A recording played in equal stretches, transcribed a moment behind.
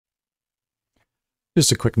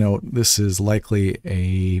Just a quick note, this is likely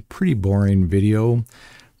a pretty boring video.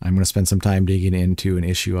 I'm going to spend some time digging into an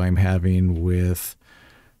issue I'm having with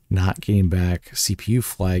not getting back CPU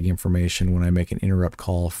flag information when I make an interrupt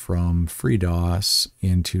call from FreeDOS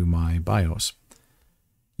into my BIOS.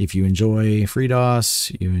 If you enjoy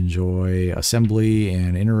FreeDOS, you enjoy assembly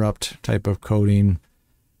and interrupt type of coding,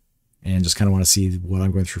 and just kind of want to see what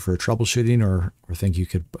I'm going through for troubleshooting, or think you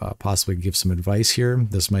could possibly give some advice here,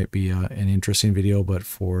 this might be an interesting video, but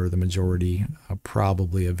for the majority,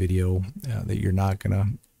 probably a video that you're not going to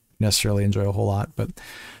necessarily enjoy a whole lot. But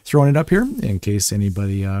throwing it up here in case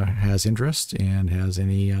anybody has interest and has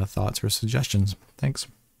any thoughts or suggestions. Thanks.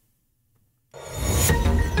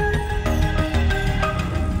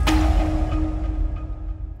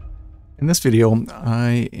 In this video,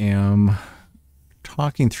 I am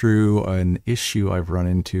talking through an issue I've run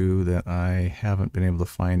into that I haven't been able to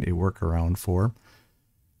find a workaround for.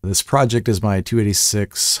 This project is my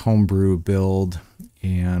 286 homebrew build,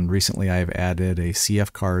 and recently I've added a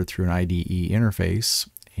CF card through an IDE interface,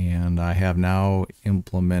 and I have now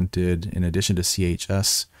implemented, in addition to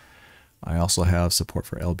CHS, I also have support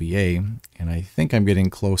for LBA, and I think I'm getting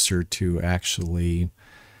closer to actually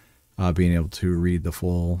being able to read the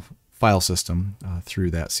full file system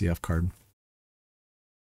through that CF card.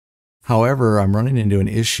 However, I'm running into an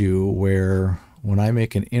issue where when I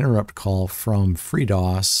make an interrupt call from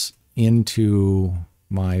FreeDOS into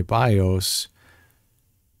my BIOS,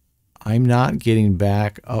 I'm not getting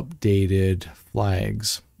back updated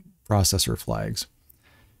flags, processor flags.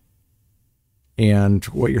 And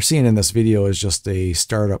what you're seeing in this video is just a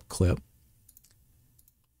startup clip.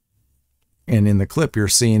 And in the clip, you're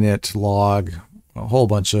seeing it log a whole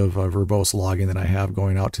bunch of verbose logging that I have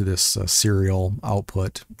going out to this serial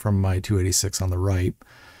output from my 286 on the right.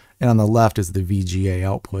 And on the left is the VGA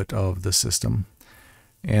output of the system.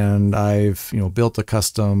 And I've built a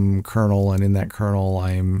custom kernel, and in that kernel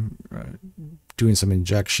I'm doing some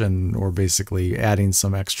injection, or basically adding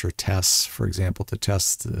some extra tests, for example, to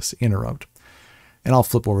test this interrupt. And I'll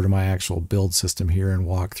flip over to my actual build system here and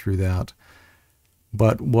walk through that.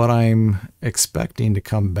 But what I'm expecting to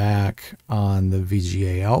come back on the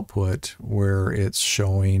VGA output, where it's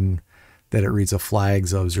showing that it reads a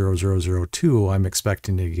flags of 0002, I'm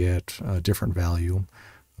expecting to get a different value,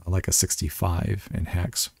 like a 65 in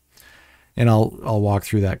hex. And I'll walk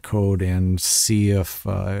through that code and see if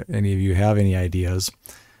any of you have any ideas.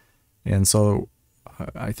 And so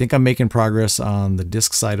I think I'm making progress on the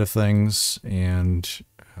disk side of things, and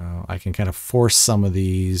I can kind of force some of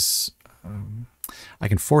these I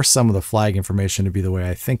can force some of the flag information to be the way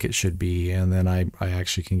I think it should be, and then I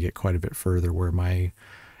actually can get quite a bit further where my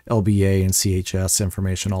LBA and CHS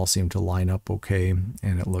information all seem to line up okay,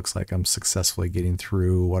 and it looks like I'm successfully getting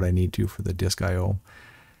through what I need to for the disk I/O.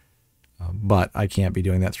 But I can't be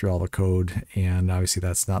doing that through all the code, and obviously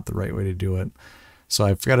that's not the right way to do it. So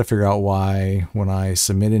I've got to figure out why, when I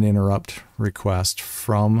submit an interrupt request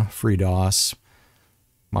from FreeDOS,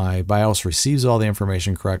 my BIOS receives all the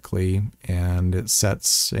information correctly, and it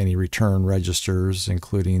sets any return registers,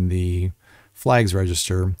 including the flags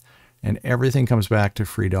register, and everything comes back to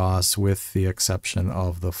FreeDOS with the exception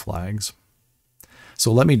of the flags.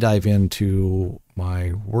 So let me dive into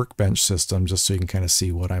my workbench system just so you can kind of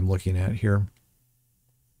see what I'm looking at here.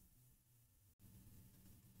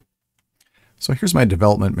 So here's my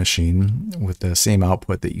development machine with the same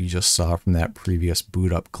output that you just saw from that previous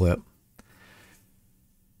boot up clip.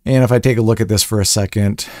 And if I take a look at this for a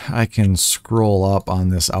second, I can scroll up on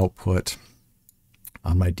this output,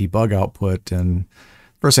 on my debug output, and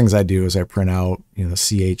first things I do is I print out the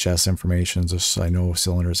CHS information, just so I know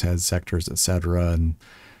cylinders, heads, sectors, etc., and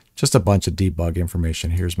just a bunch of debug information.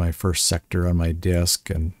 Here's my first sector on my disk,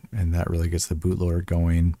 and that really gets the bootloader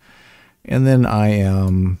going. And then I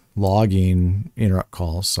am logging interrupt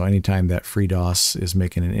calls. So anytime that FreeDOS is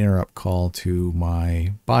making an interrupt call to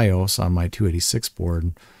my BIOS on my 286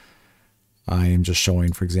 board, I am just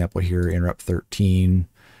showing, for example, here interrupt 13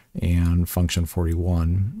 and function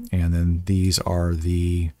 41. And then these are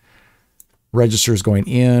the registers going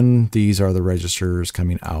in, these are the registers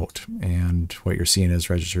coming out. And what you're seeing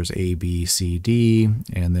is registers A, B, C, D,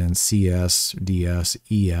 and then CS, DS,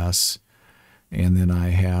 ES. And then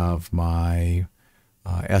I have my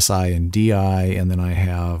SI and DI, and then I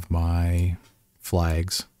have my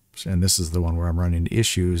flags. And this is the one where I'm running into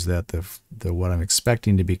issues that the what I'm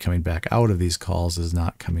expecting to be coming back out of these calls is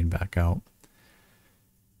not coming back out.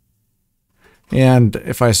 And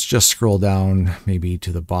if I just scroll down maybe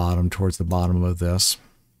to the bottom, towards the bottom of this,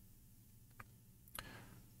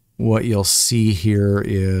 what you'll see here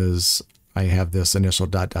is I have this initial ...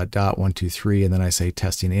 1 2 3, and then I say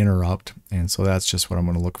testing interrupt. And so that's just what I'm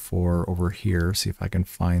going to look for over here. See if I can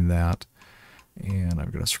find that. And I'm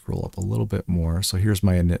going to scroll up a little bit more. So here's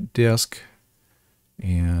my init disk,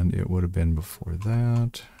 and it would have been before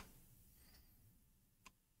that.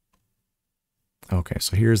 Okay,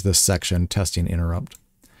 so here's this section, testing interrupt.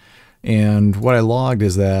 And what I logged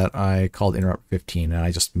is that I called interrupt 15, and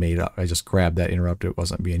I just grabbed that interrupt. It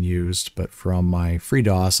wasn't being used, but from my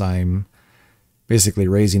FreeDOS, I'm basically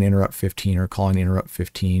raising interrupt 15 or calling interrupt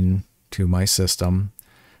 15 to my system,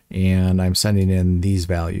 and I'm sending in these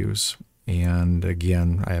values. And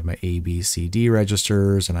again, I have my A, B, C, D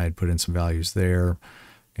registers, and I had put in some values there.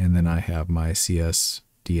 And then I have my CS,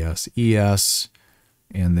 DS, ES,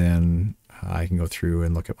 and then I can go through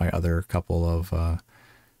and look at my other couple of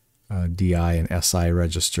DI and SI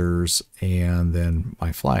registers, and then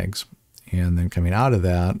my flags. And then coming out of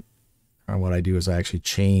that, what I do is I actually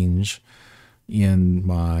change in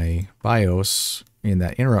my BIOS in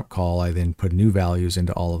that interrupt call. I then put new values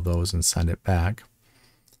into all of those and send it back.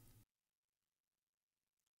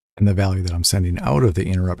 And the value that I'm sending out of the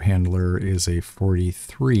interrupt handler is a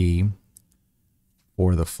 43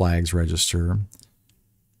 for the flags register.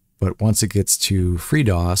 But once it gets to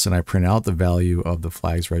FreeDOS and I print out the value of the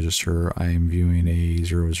flags register, I am viewing a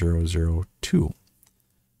 0002.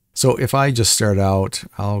 So if I just start out,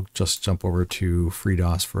 I'll just jump over to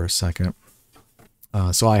FreeDOS for a second.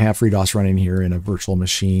 So I have FreeDOS running here in a virtual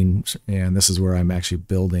machine, and this is where I'm actually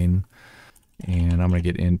building. And I'm going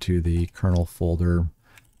to get into the kernel folder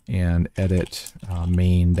and edit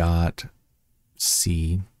main.c.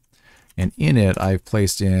 And in it, I've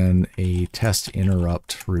placed in a test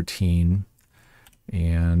interrupt routine.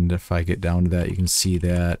 And if I get down to that, you can see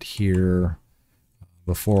that here,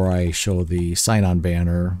 before I show the sign-on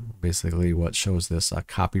banner, basically what shows this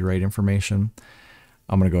copyright information,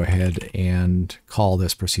 I'm going to go ahead and call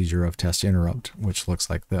this procedure of test interrupt, which looks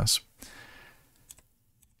like this.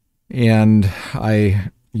 And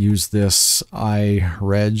I use this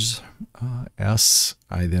iret s.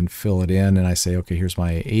 I then fill it in and I say, okay, here's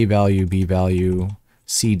my A value, B value,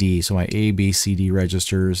 CD. So my A, B, C, D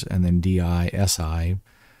registers, and then DI, SI.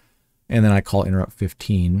 And then I call interrupt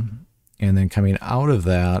 15. And then coming out of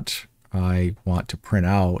that, I want to print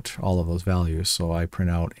out all of those values. So I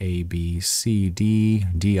print out A, B, C, D,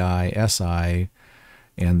 DI, SI,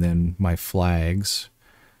 and then my flags.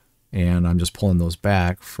 And I'm just pulling those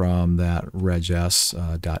back from that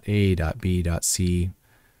regs.A, .B, .C,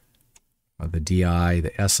 the DI,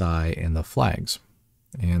 the SI, and the flags.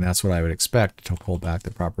 And that's what I would expect to pull back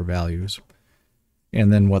the proper values.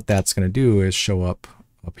 And then what that's going to do is show up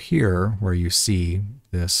here where you see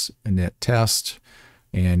this init test,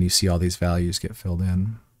 and you see all these values get filled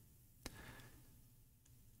in.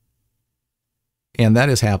 And that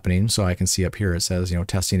is happening. So I can see up here it says,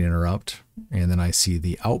 testing interrupt, and then I see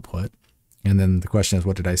the output. And then the question is,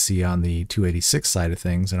 what did I see on the 286 side of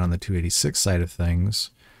things? And on the 286 side of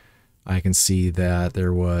things, I can see that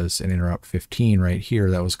there was an interrupt 15 right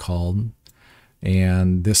here that was called.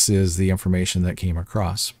 And this is the information that came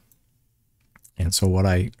across. And so what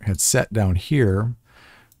I had set down here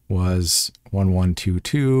was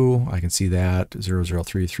 1122. I can see that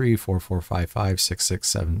 0033, 4455,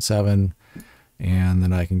 6677. And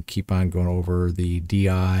then I can keep on going over the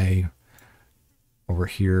DI. Over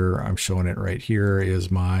here, I'm showing it right here is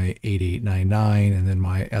my 8899, and then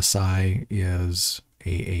my SI is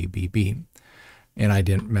AABB. And I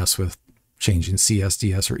didn't mess with changing CS,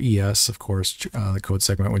 DS, or ES. Of course, the code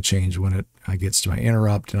segment would change when it gets to my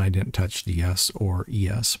interrupt, and I didn't touch DS or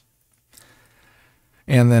ES.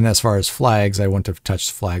 And then as far as flags, I wouldn't have touched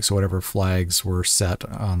flags. So whatever flags were set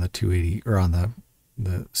on the 280 or on the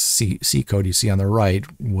C code you see on the right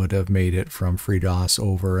would have made it from FreeDOS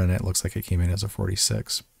over, and it looks like it came in as a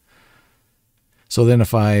 46. So then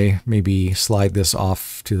if I maybe slide this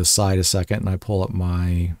off to the side a second and I pull up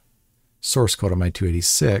my source code on my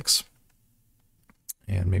 286,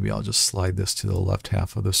 and maybe I'll just slide this to the left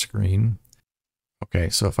half of the screen. Okay,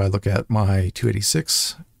 so if I look at my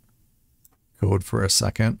 286 code for a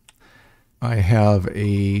second, I have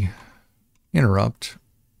a interrupt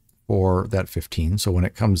for that 15. So when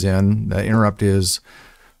it comes in, the interrupt is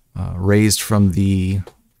raised from the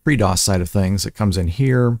FreeDOS side of things. It comes in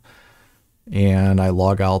here, and I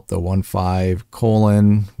log out the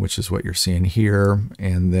 15:, which is what you're seeing here.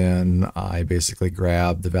 And then I basically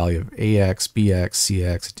grab the value of AX, BX,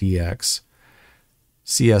 CX, DX,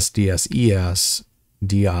 CS, DS, ES,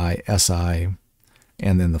 DI, SI,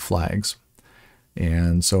 and then the flags.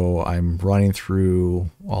 And so I'm running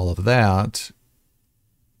through all of that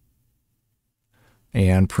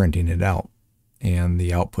and printing it out. and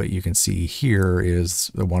the output you can see here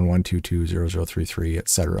is the 11220033,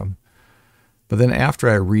 etc. But then after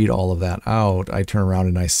I read all of that out, I turn around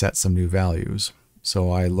and I set some new values.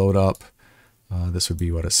 So I load up, this would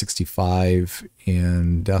be what, a 65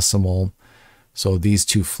 in decimal. So these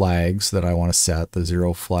two flags that I want to set, the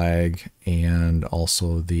 0 flag and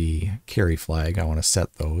also the carry flag, I want to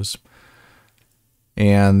set those.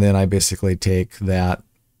 And then I basically take that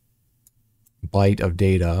byte of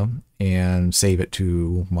data and save it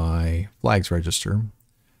to my flags register.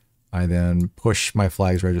 I then push my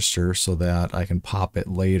flags register so that I can pop it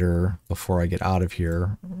later before I get out of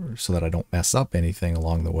here so that I don't mess up anything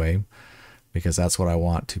along the way, because that's what I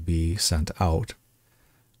want to be sent out.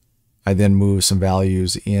 I then move some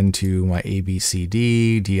values into my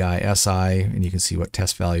ABCD, DI, SI, and you can see what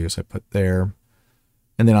test values I put there.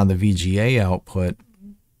 And then on the VGA output,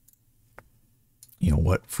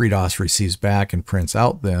 what FreeDOS receives back and prints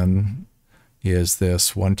out then is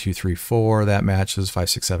this 1, 2, 3, 4, that matches 5,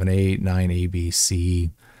 6, 7, 8, 9, A, B,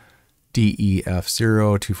 C, D, E, F,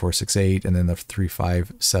 0, 2, 4, 6, 8, and then the 3,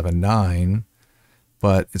 5, 7, 9,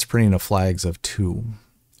 but it's printing a flags of 2.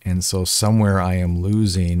 And so somewhere I am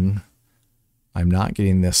losing, I'm not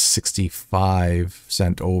getting this 65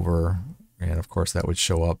 sent over, and of course that would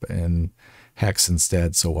show up in hex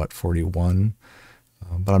instead, so what, 41?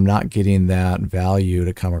 But I'm not getting that value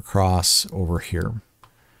to come across over here.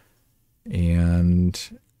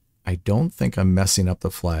 And I don't think I'm messing up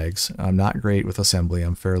the flags. I'm not great with assembly.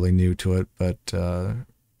 I'm fairly new to it, but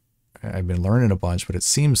I've been learning a bunch, but it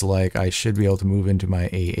seems like I should be able to move into my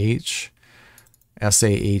AH.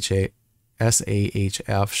 SAHF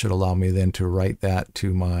should allow me then to write that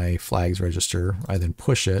to my flags register. I then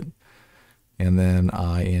push it, and then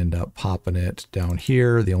I end up popping it down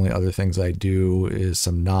here. The only other things I do is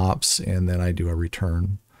some NOPs, and then I do a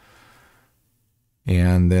return.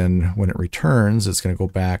 And then when it returns, it's going to go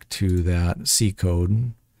back to that C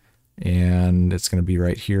code, and it's going to be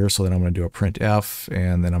right here. So then I'm going to do a printf,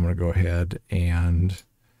 and then I'm going to go ahead and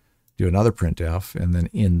do another printf. And then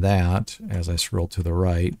in that, as I scroll to the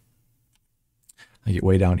right, I get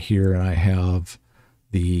way down here and I have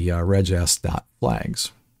the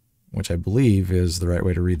regs.flags, which I believe is the right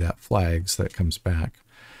way to read that flags that comes back.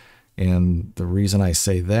 And the reason I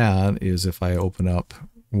say that is if I open up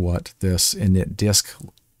what this init disk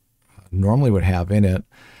normally would have in it,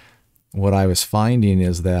 what I was finding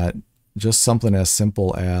is that just something as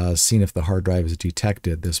simple as seeing if the hard drive is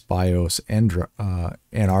detected, this BIOS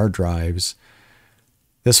NR drives,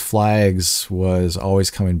 this flags was always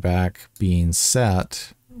coming back being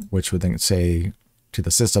set, which would then say to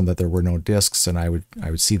the system that there were no disks, and I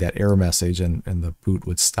would see that error message and the boot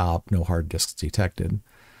would stop, no hard disks detected.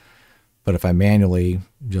 But if I manually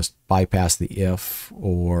just bypass the if,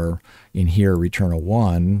 or in here return a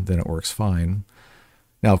 1, then it works fine.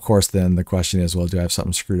 Now, of course, then the question is, well, do I have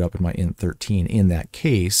something screwed up in my int13 in that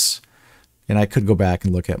case? And I could go back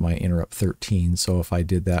and look at my interrupt 13. So if I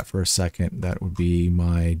did that for a second, that would be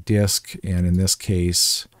my disk. And in this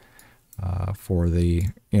case, for the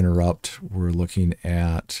interrupt, we're looking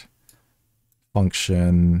at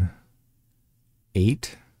function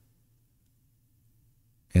 8.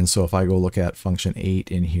 And so if I go look at function 8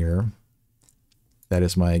 in here, that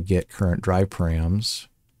is my get current drive params.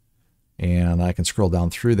 And I can scroll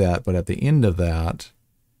down through that, but at the end of that,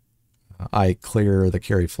 I clear the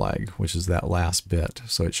carry flag, which is that last bit.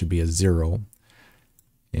 So it should be a 0.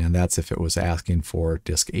 And that's if it was asking for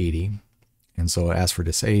disk 80. And so as for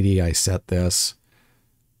disk 80, I set this,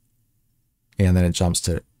 and then it jumps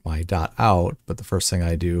to my .out. But the first thing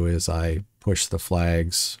I do is I push the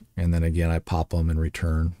flags, and then again I pop them and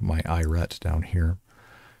return my iret down here.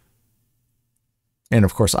 And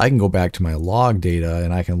of course I can go back to my log data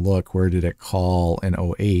and I can look where did it call an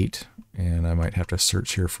 08, and I might have to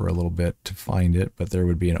search here for a little bit to find it, but there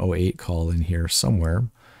would be an 08 call in here somewhere,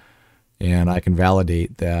 and I can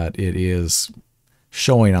validate that it is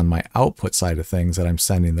showing on my output side of things that I'm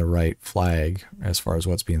sending the right flag as far as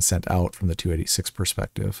what's being sent out from the 286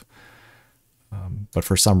 perspective. But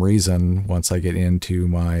for some reason, once I get into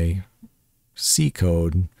my C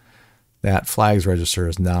code, that flags register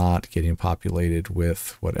is not getting populated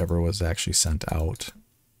with whatever was actually sent out.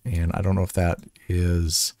 And I don't know if that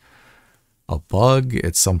is a bug.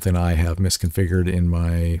 It's something I have misconfigured in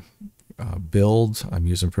my build. I'm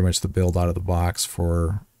using pretty much the build out of the box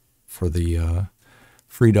for the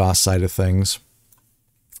FreeDOS side of things.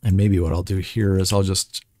 And maybe what I'll do here is I'll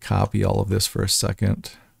just copy all of this for a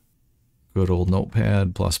second. Good old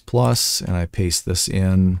Notepad++, and I paste this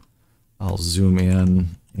in. I'll zoom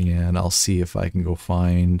in and I'll see if I can go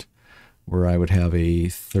find where I would have a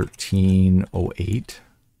 1308.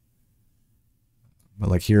 But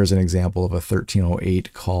like here's an example of a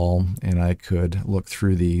 1308 call, and I could look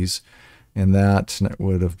through these, and that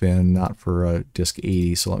would have been not for a disk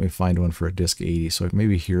 80, so let me find one for a disk 80. So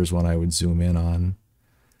maybe here's one I would zoom in on.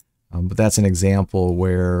 But that's an example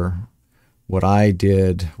where what I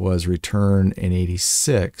did was return an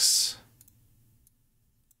 86,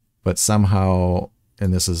 but somehow,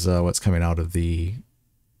 and this is what's coming out of the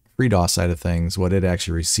FreeDOS side of things, what it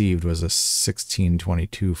actually received was a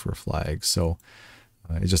 1622 for flags. So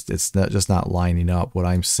it's not lining up. What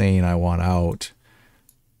I'm saying I want out,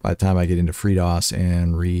 by the time I get into FreeDOS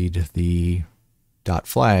and read the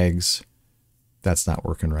 .flags, that's not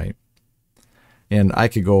working right. And I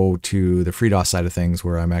could go to the FreeDOS side of things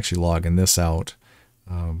where I'm actually logging this out.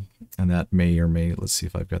 And that may or may, let's see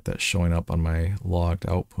if I've got that showing up on my logged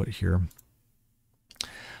output here.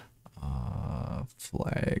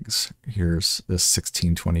 Flags, here's this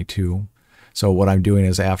 1622. So what I'm doing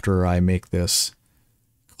is after I make this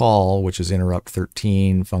call, which is interrupt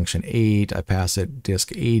 13, function 8, I pass it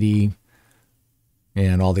disk 80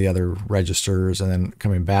 and all the other registers, and then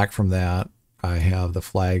coming back from that, I have the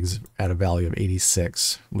flags at a value of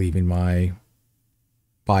 86, leaving my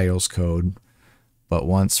BIOS code. But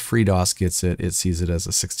once FreeDOS gets it, it sees it as a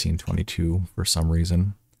 1622 for some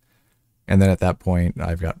reason. And then at that point,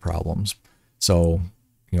 I've got problems. So,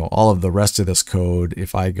 all of the rest of this code,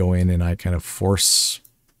 if I go in and I kind of force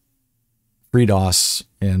FreeDOS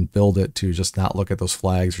and build it to just not look at those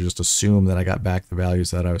flags or just assume that I got back the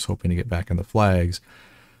values that I was hoping to get back in the flags,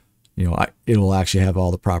 it'll actually have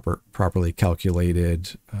all the properly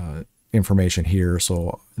calculated information here.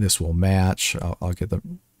 So this will match. I'll get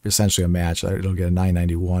essentially a match. It'll get a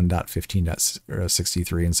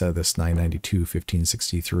 991.15.63 instead of this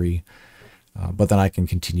 992.15.63. But then I can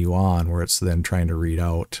continue on where it's then trying to read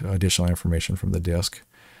out additional information from the disk.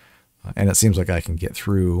 And it seems like I can get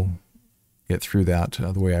through that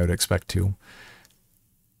the way I would expect to.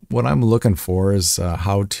 What I'm looking for is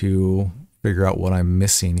how to figure out what I'm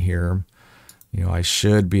missing here. I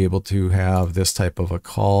should be able to have this type of a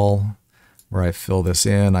call where I fill this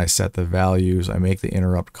in, I set the values, I make the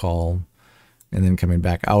interrupt call, and then coming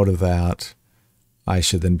back out of that, I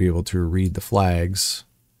should then be able to read the flags,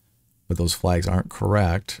 but those flags aren't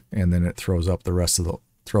correct, and then it throws off the rest of the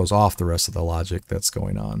logic that's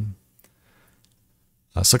going on.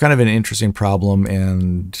 So kind of an interesting problem,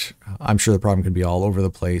 and I'm sure the problem could be all over the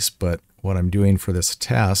place, but what I'm doing for this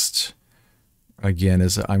test, again,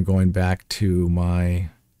 is I'm going back to my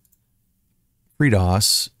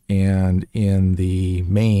FreeDOS, and in the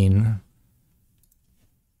main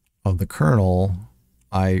of the kernel,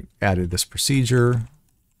 I added this procedure.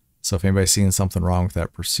 So if anybody's seeing something wrong with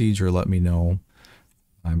that procedure, let me know.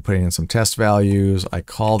 I'm putting in some test values, I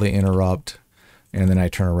call the interrupt, and then I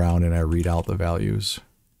turn around and I read out the values.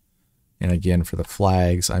 And again, for the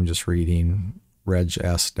flags, I'm just reading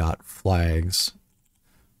regs.flags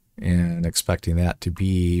and expecting that to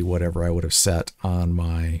be whatever I would have set on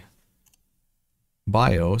my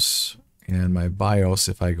BIOS. And my BIOS,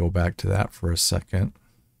 if I go back to that for a second,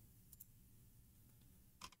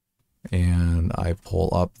 and I pull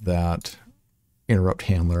up that interrupt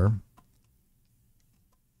handler,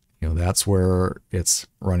 that's where it's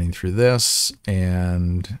running through this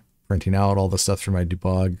and printing out all the stuff through my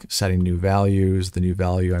debug, setting new values. The new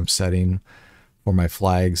value I'm setting for my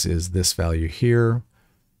flags is this value here,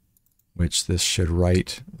 which this should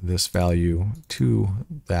write this value to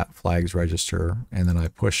that flags register, and then I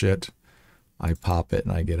push it, I pop it,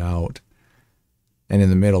 and I get out. And in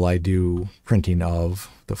the middle, I do printing of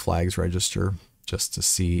the flags register just to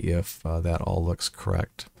see if that all looks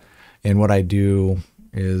correct. And what I do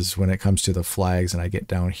is when it comes to the flags and I get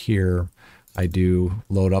down here, I do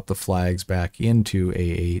load up the flags back into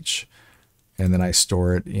AH, and then I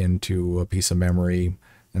store it into a piece of memory,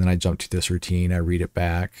 and then I jump to this routine, I read it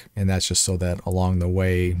back, and that's just so that along the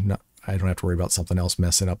way, I don't have to worry about something else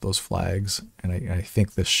messing up those flags. And I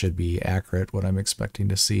think this should be accurate, what I'm expecting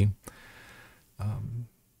to see.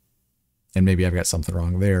 And maybe I've got something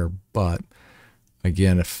wrong there, but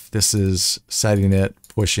again, if this is setting it,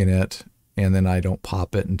 pushing it, and then I don't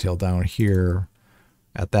pop it until down here,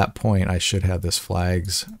 at that point I should have this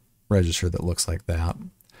flags register that looks like that.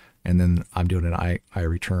 And then I'm doing an I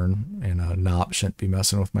return, and a NOP shouldn't be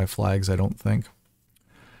messing with my flags, I don't think.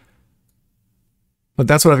 But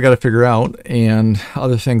that's what I've got to figure out. And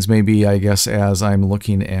other things maybe, I guess, as I'm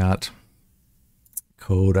looking at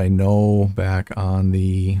code, I know back on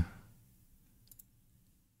the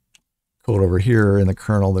code over here in the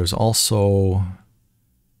kernel, there's also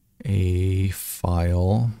a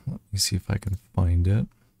file. Let me see if I can find it.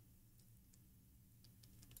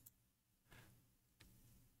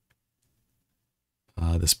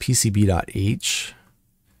 this PCB.H.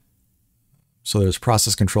 So there's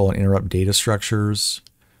process control and interrupt data structures,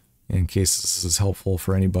 in case this is helpful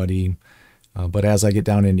for anybody. But as I get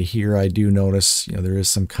down into here, I do notice, there is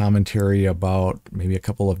some commentary about maybe a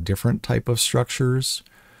couple of different type of structures.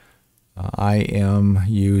 I am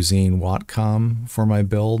using Watcom for my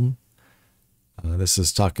build. This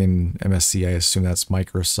is talking MSC. I assume that's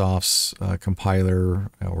Microsoft's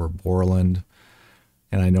compiler or Borland.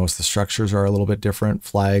 And I notice the structures are a little bit different.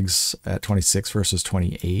 Flags at 26 versus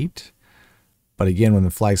 28. But again, when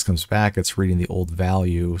the flags comes back, it's reading the old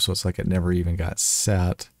value. So it's like it never even got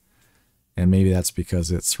set. And maybe that's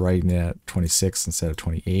because it's writing at 26 instead of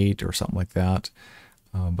 28 or something like that.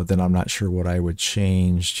 But then I'm not sure what I would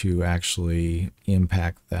change to actually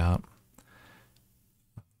impact that.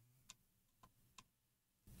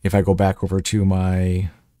 If I go back over to my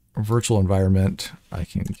virtual environment, I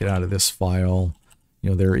can get out of this file.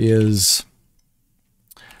 There is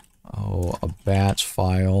a batch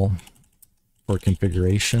file for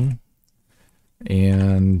configuration.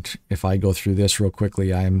 And if I go through this real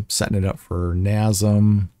quickly, I'm setting it up for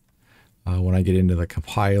NASM. When I get into the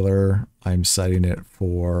compiler, I'm setting it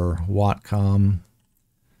for Watcom.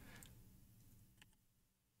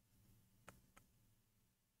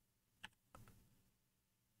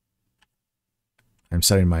 I'm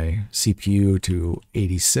setting my CPU to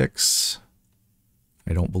 86.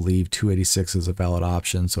 I don't believe 286 is a valid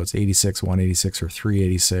option, so it's 86, 186, or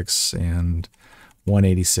 386, and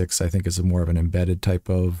 186 I think is more of an embedded type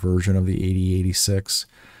of version of the 8086.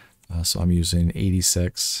 So I'm using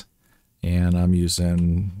 86, and I'm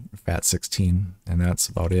using FAT16, and that's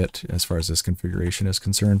about it as far as this configuration is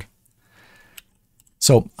concerned.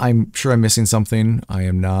 So I'm sure I'm missing something. I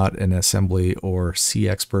am not an assembly or C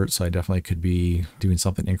expert, so I definitely could be doing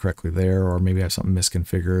something incorrectly there, or maybe I have something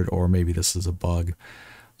misconfigured, or maybe this is a bug.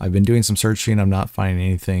 I've been doing some searching. I'm not finding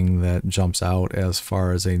anything that jumps out as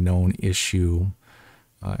far as a known issue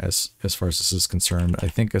as far as this is concerned. I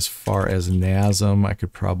think as far as NASM, I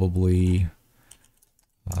could probably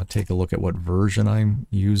take a look at what version I'm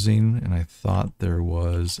using, and I thought there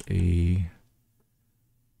was a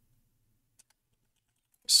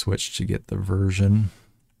switch to get the version.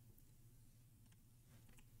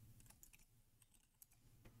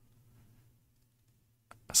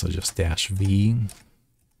 So just -V.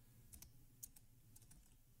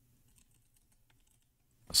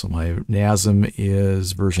 So my NASM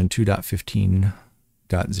is version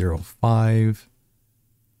 2.15.05.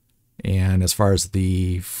 And as far as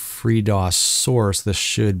the FreeDOS source, this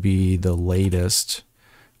should be the latest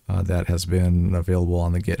that has been available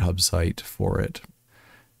on the GitHub site for it.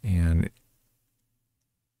 And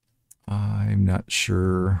I'm not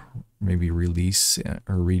sure, maybe release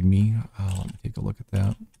or README. Let me take a look at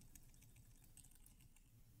that.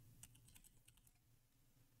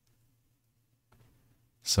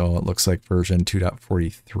 So it looks like version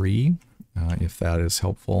 2.43, if that is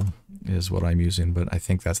helpful, is what I'm using. But I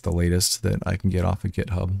think that's the latest that I can get off of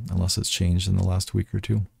GitHub, unless it's changed in the last week or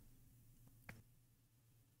two.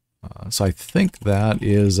 So I think that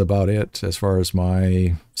is about it as far as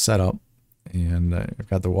my setup. And I've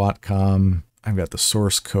got the Watcom, I've got the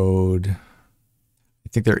source code. I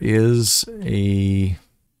think there is a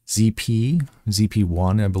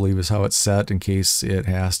ZP1, I believe is how it's set, in case it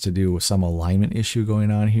has to do with some alignment issue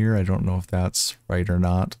going on here. I don't know if that's right or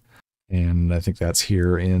not. And I think that's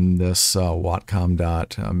here in this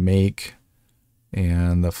Watcom.make.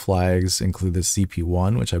 And the flags include this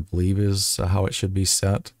ZP1, which I believe is how it should be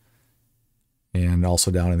set. And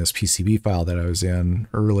also down in this PCB file that I was in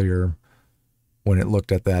earlier, when it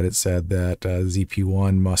looked at that, it said that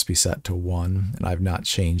ZP1 must be set to 1, and I've not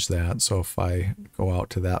changed that. So if I go out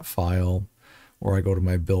to that file, or I go to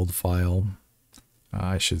my build file,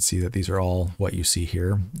 I should see that these are all what you see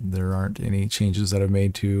here. There aren't any changes that I've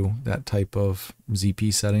made to that type of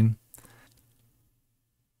ZP setting.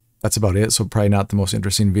 That's about it. So probably not the most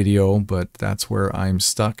interesting video, but that's where I'm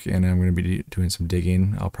stuck, and I'm going to be doing some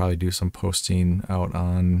digging. I'll probably do some posting out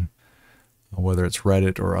on whether it's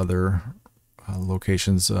Reddit or other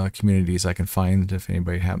locations, communities I can find, if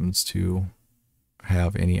anybody happens to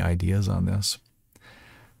have any ideas on this.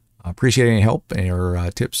 I appreciate any help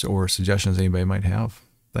or tips or suggestions anybody might have.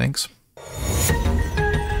 Thanks.